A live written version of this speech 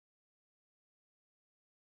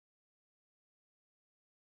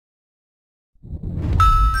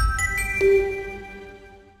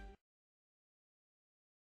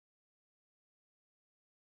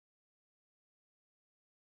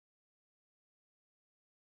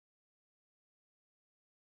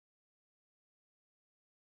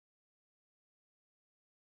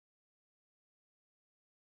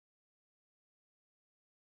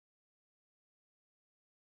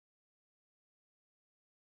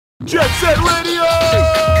Jet Set Radio!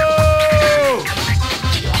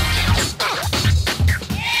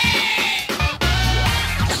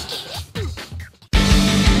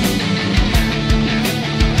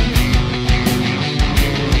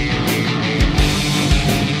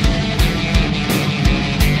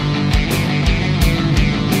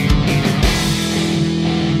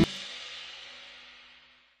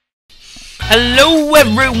 Hello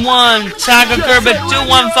everyone,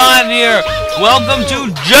 TigerKirby215 here. Welcome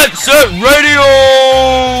to Jet Set Radio.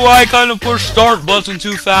 I kind of pushed start button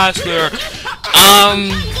too fast there.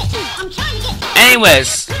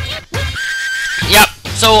 Anyways, yep.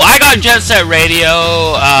 So I got Jet Set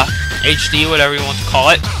Radio, HD, whatever you want to call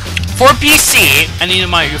it, for PC. I need to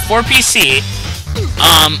mind you, for PC.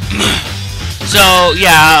 So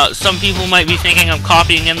yeah, some people might be thinking I'm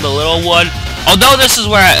copying In the Littlewood. Although this is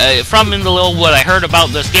where, from In the Littlewood, I heard about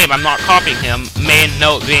this game. I'm not copying him. Main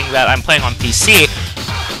note being that I'm playing on PC.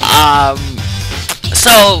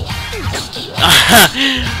 So,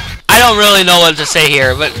 I don't really know what to say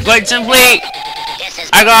here, but quite simply,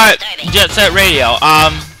 I got Jet Set Radio.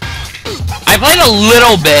 I played a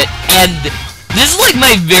little bit, and this is like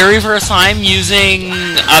my very first time using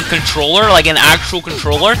a controller, like an actual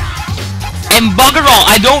controller. And bugger all,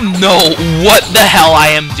 I don't know what the hell I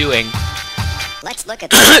am doing. Let's look at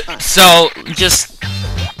this. So, just,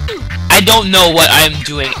 I don't know what I'm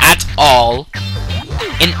doing at all,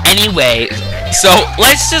 in any way, so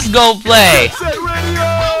let's just go play.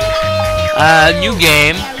 New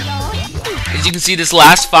game. As you can see, this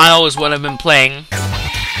last file is what I've been playing.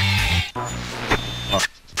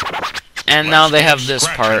 And now they have this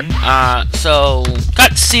part. So,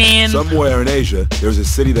 cutscene. Somewhere in Asia, there's a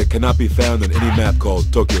city that cannot be found on any map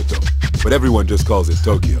called Tokyo-to, but everyone just calls it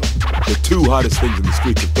Tokyo. The two hottest things in the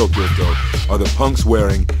streets of Tokyo-to are the punks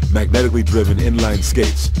wearing magnetically driven inline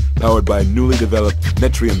skates powered by newly developed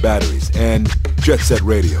Netrium batteries and Jet Set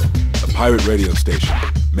Radio, a pirate radio station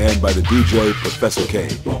manned by the DJ Professor K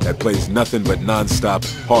that plays nothing but non-stop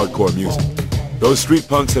hardcore music. Those street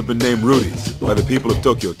punks have been named Rudies by the people of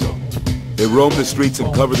Tokyo-to. They roam the streets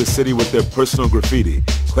and cover the city with their personal graffiti,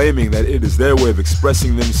 claiming that it is their way of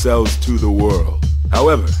expressing themselves to the world.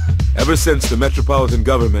 However, ever since the metropolitan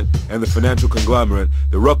government and the financial conglomerate,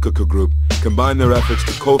 the Rokuku Group, combined their efforts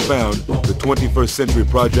to co-found the 21st Century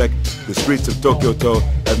Project, the streets of Tokyo-to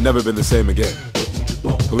have never been the same again.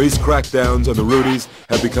 Police crackdowns on the Rudies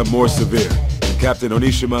have become more severe, and Captain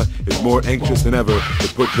Onishima is more anxious than ever to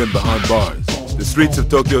put them behind bars. The streets of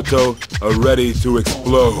Tokyo-to are ready to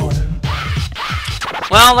explode.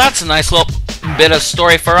 Well, that's a nice little bit of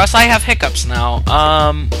story for us. I have hiccups now.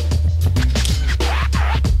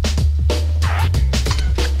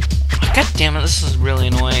 God damn it, this is really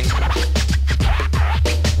annoying.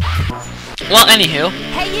 Well, anywho.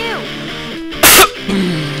 Hey, you!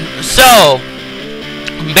 So,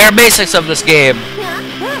 bare basics of this game.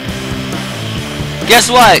 Guess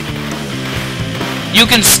what? You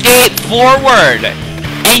can skate forward,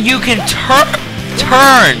 and you can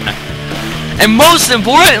turn. And most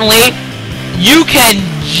importantly, you can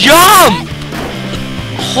jump!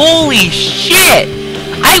 Holy shit!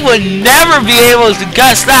 I would never be able to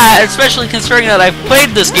guess that, especially considering that I've played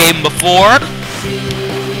this game before.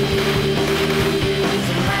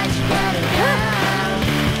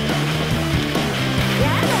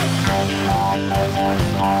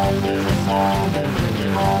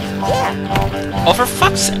 Oh, for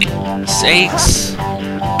fuck's sakes.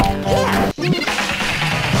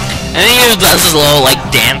 And then he does his little, like,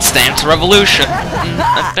 dance revolution.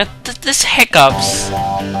 This hiccups.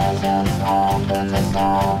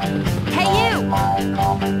 Hey, you!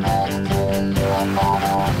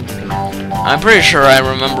 I'm pretty sure I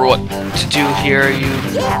remember what to do here. You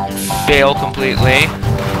fail completely.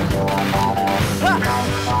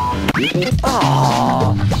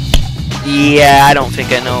 Oh. Yeah, I don't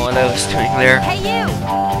think I know what I was doing there. Hey, you!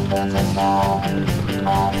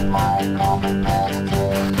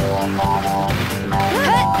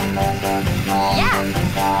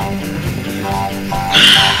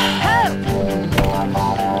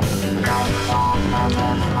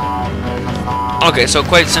 Okay, so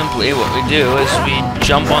quite simply, what we do is we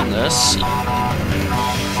jump on this.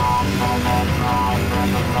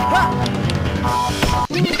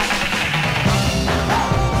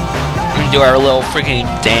 And do our little freaking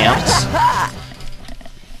dance.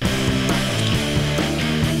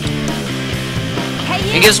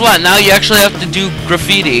 And guess what? Now you actually have to do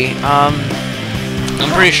graffiti. I'm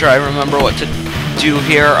pretty sure I remember what to do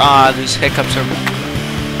here. These hiccups are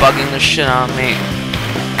bugging the shit out of me.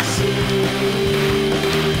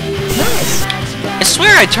 I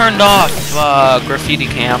swear I turned off graffiti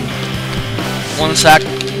cam. One sec.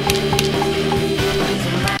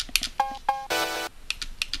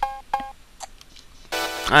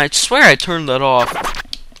 I swear I turned that off.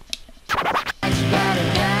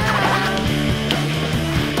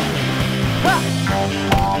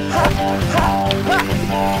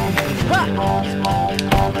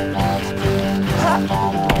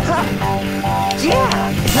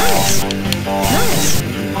 Yeah, nice. Nice.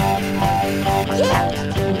 Yeah.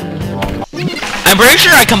 I'm pretty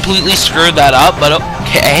sure I completely screwed that up, but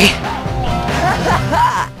okay.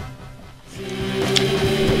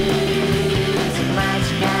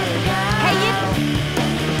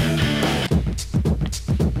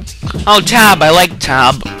 Oh, tab. I like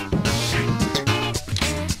tab.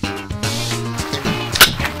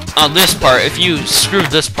 On this part, if you screwed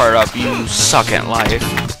this part up, you suck at life.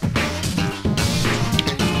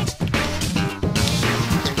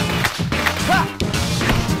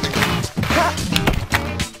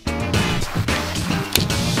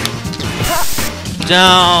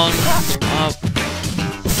 Down, up.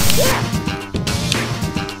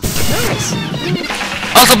 Nice.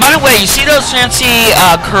 Also, by the way, you see those fancy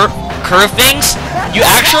curve things? You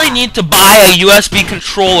actually need to buy a USB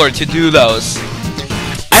controller to do those.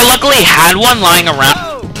 I luckily had one lying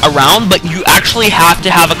around, but you actually have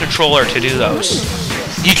to have a controller to do those.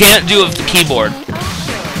 You can't do it with the keyboard.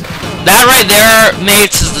 That right there,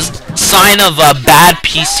 mates, is the sign of a bad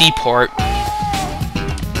PC port.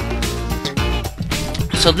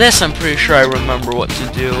 So this, I'm pretty sure I remember what to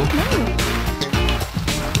do.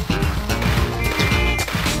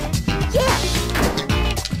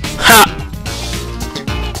 Ha!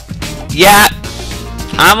 Yeah!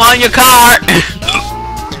 I'm on your car!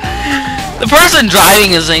 The person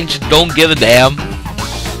driving is saying just don't give a damn.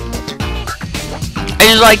 And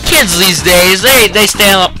it's like kids these days, they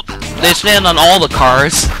stand on all the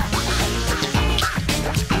cars.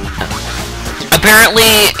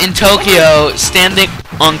 Apparently in Tokyo, standing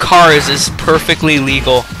on cars is perfectly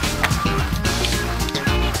legal.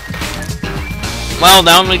 Well,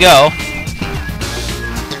 down we go.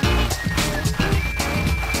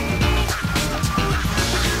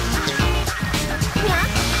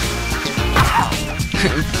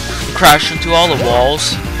 Crash into all the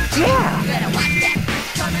walls.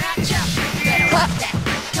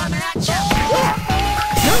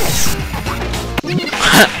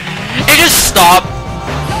 It just stopped.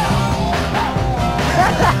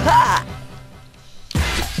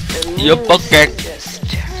 Yup, okay.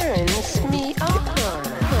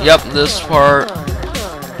 Yep, this part.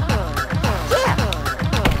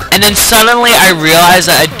 And then suddenly I realized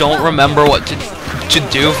that I don't remember what to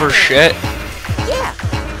do for shit.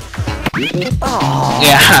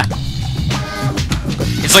 Yeah.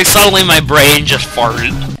 It's like suddenly my brain just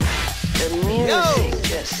farted.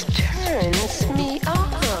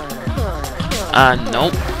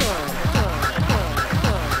 Nope.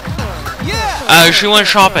 She went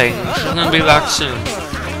shopping. She's gonna be back soon.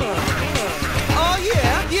 Oh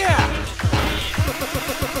yeah, yeah.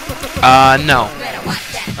 No.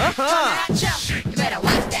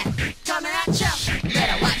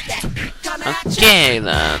 Okay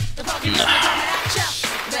then.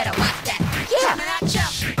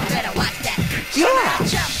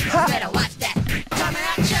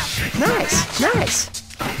 Nice, nice.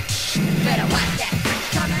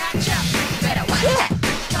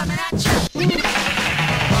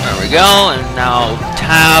 There we go, and now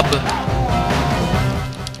tab.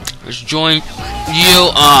 Let's join you.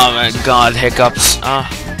 Oh my god, hiccups.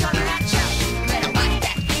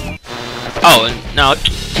 Oh, and now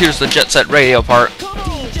here's the Jet Set Radio part.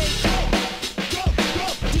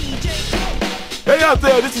 Hey out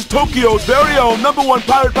there, this is Tokyo's very own #1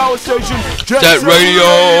 pirate power station, Jet Radio!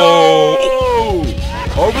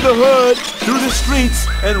 Over the hood, through the streets,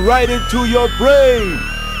 and right into your brain.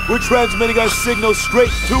 We're transmitting our signal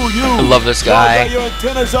straight to you. I love this guy. Got your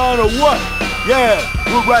antennas on or what? Yeah,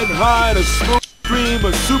 we're riding high in a smooth stream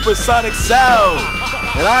of supersonic sound.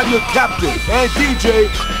 And I'm your captain and DJ,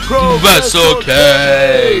 Prof. That's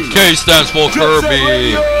okay. K stands for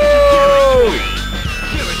Kirby.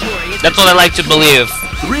 That's what I like to believe.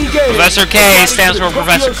 Professor K stands for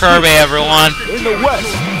Professor Kirby, everyone. In the west,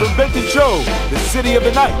 from Benton Show, the city of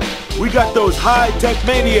the night, we got those high-tech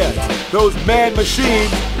maniacs, those man machines,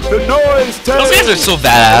 the noise terror. Those guys are so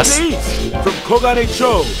badass. From Kogane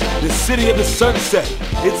Cho, the city of the sunset,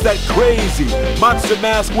 it's that crazy monster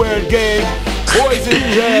mask wearing gang. Poison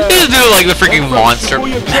Jam. He's doing like the freaking monster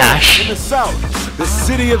mash. In the south, the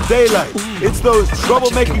city of daylight, it's those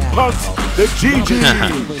troublemaking punks, the GG.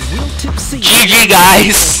 GG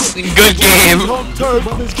guys, good game. Home turf,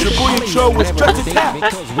 Shibuya Cho was just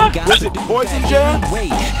attacked. Was it Poison Jam?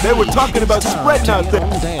 They were talking about spreading out there.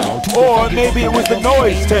 Or maybe it was the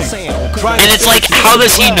noise tank. And it's like, how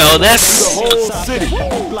does he know this? The whole city.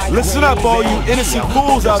 Listen up, all you innocent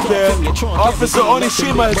fools out there. Officer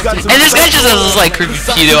Onishima has got some. And this guy just has this like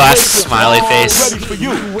creepy-ass smiley face. Ready for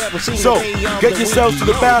you. So, get yourselves to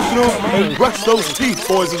the bathroom and brush those teeth,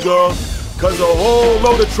 boys and girls. Cause a whole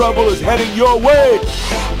load of trouble is heading your way.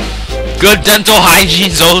 Good dental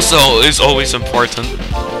hygiene is always important.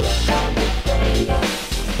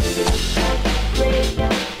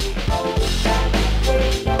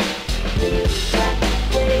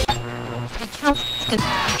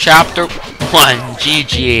 Chapter 1,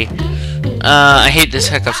 GG. I hate this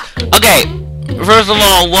hiccups. Okay, first of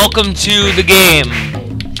all, welcome to the game.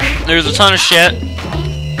 There's a ton of shit.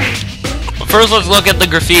 First, let's look at the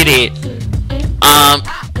graffiti.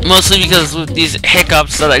 Mostly because with these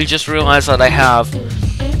hiccups that I just realized that I have,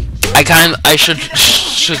 I should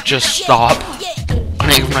just stop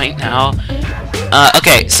right now.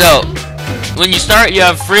 Okay, so when you start, you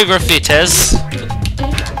have free graffitis.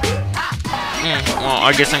 Well,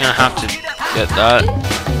 I guess I'm gonna have to get that.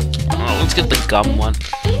 Let's get the gum one.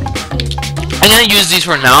 I'm gonna use these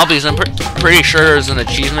for now because I'm pretty sure there's an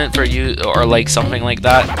achievement for you or like something like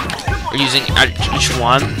that. We're using each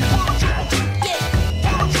one.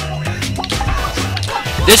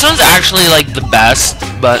 This one's actually like the best,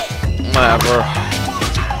 but whatever.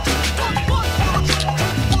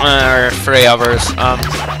 Three others.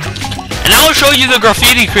 And I will show you the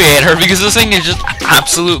graffiti creator because this thing is just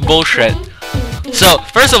absolute bullshit. So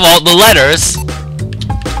first of all, the letters, and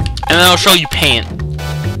then I'll show you paint.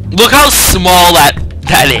 Look how small that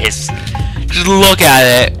is. Just look at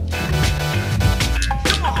it.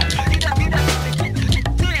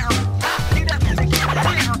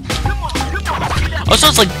 Also,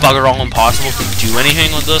 it's like bugger all impossible to do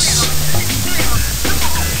anything with this.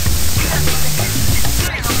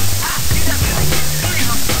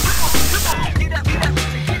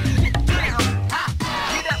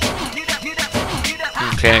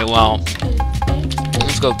 Okay, well,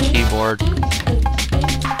 let's go keyboard.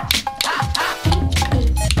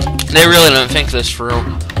 They really didn't think this through.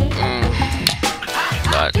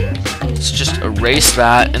 But let's just erase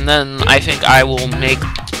that, and then I think I will make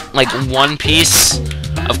like one piece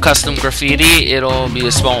of custom graffiti. It'll be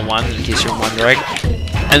a small one, in case you're wondering.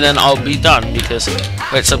 And then I'll be done, because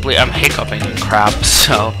quite simply I'm hiccuping and crap,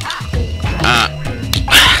 so...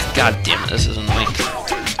 God damn it, this is annoying.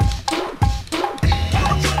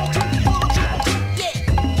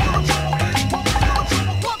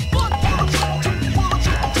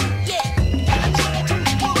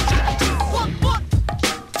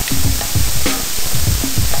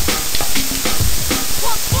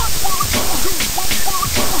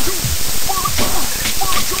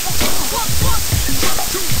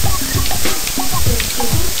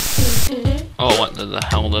 Oh, what the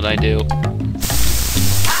hell did I do?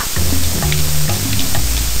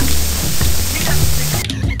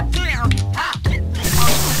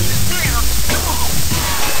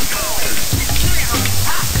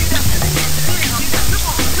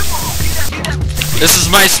 This is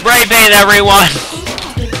my spray paint, everyone!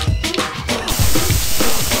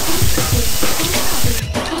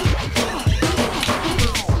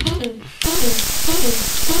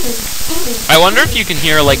 I wonder if you can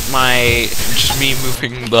hear, like, just me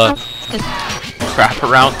moving the crap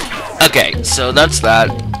around. Okay, so that's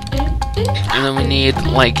that. And then we need,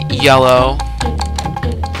 like, yellow.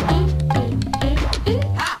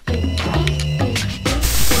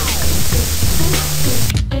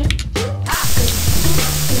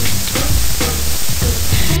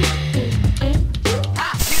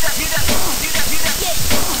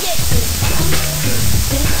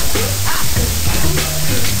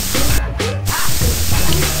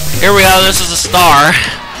 Here we go, this is a star.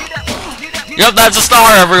 Yep, that's a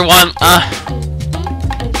star, everyone.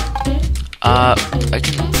 I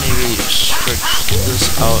can maybe stretch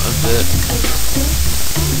this out a bit.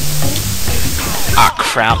 Ah,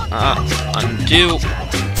 crap. Undo.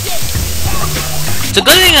 It's a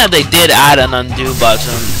good thing that they did add an undo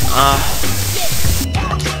button.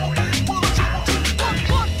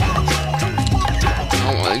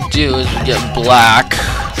 What I do is we get black.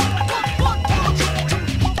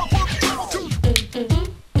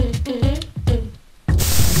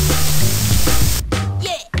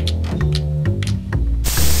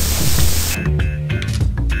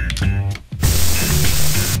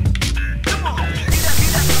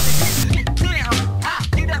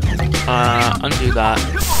 Undo that.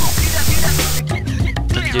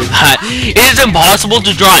 Undo that. It is impossible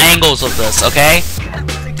to draw angles of this, okay?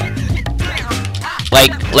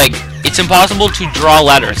 Like, it's impossible to draw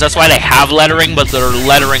letters. That's why they have lettering, but their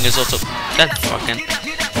lettering is also... That fucking...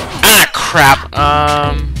 Ah, crap.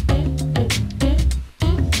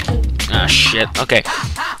 Ah, shit. Okay.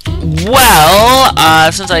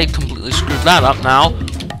 Well, since I completely screwed that up now.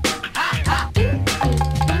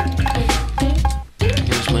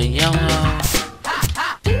 Here's my yellow.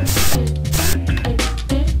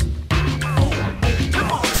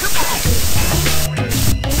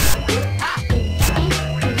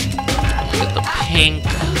 Get the pink.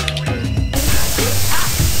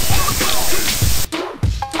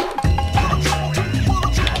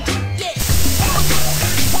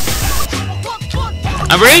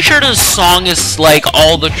 I'm pretty sure this song is like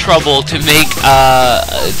all the trouble to make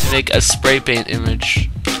a spray paint image.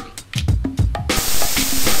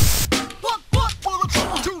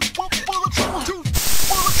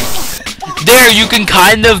 There, you can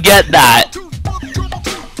kind of get that.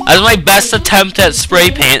 That was my best attempt at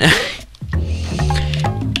spray paint.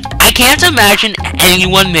 I can't imagine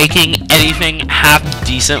anyone making anything half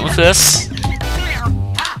decent with this.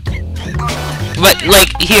 But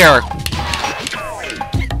like here.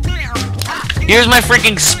 Here's my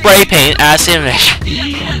freaking spray paint ass image.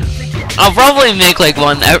 I'll probably make like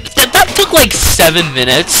one. That took like 7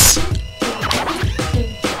 minutes.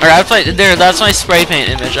 Alright, that's my spray paint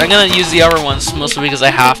image. I'm gonna use the other ones mostly because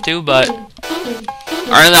I have to, but...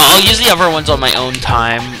 Alright, no, I'll use the other ones on my own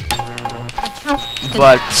time.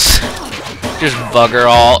 But... just bugger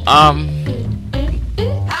all.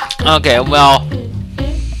 Okay, well...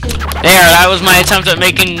 There, that was my attempt at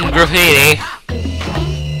making graffiti.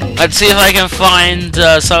 Let's see if I can find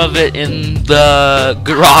some of it in the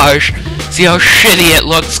garage. See how shitty it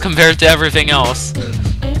looks compared to everything else.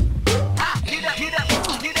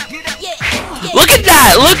 Look at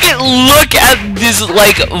that! Look at this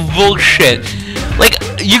like bullshit. Like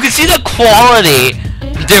you can see the quality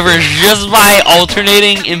difference just by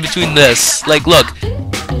alternating in between this. Like look.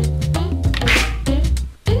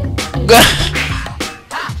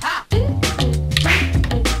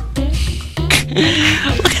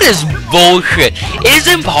 Look at this bullshit. It is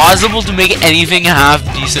impossible to make anything half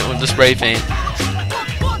decent with the spray paint.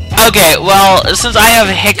 Okay, well, since I have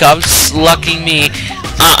hiccups, lucky me,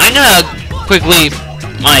 I'm gonna quickly,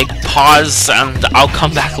 like, pause and I'll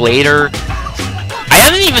come back later. I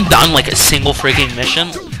haven't even done, like, a single freaking mission.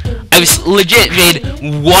 I've legit made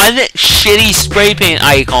one shitty spray paint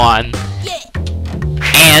icon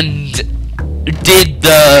and did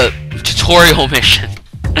the tutorial mission.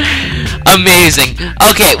 Amazing.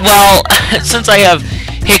 Okay, well, since I have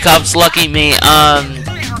hiccups, lucky me,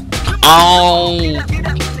 I'll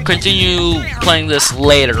continue playing this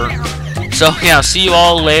later. So, yeah, see you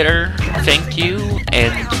all later. Thank you,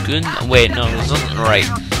 and good... Wait, no, this isn't right.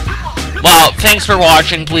 Well, thanks for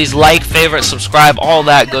watching. Please like, favorite, subscribe, all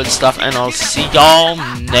that good stuff, and I'll see y'all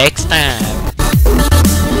next time.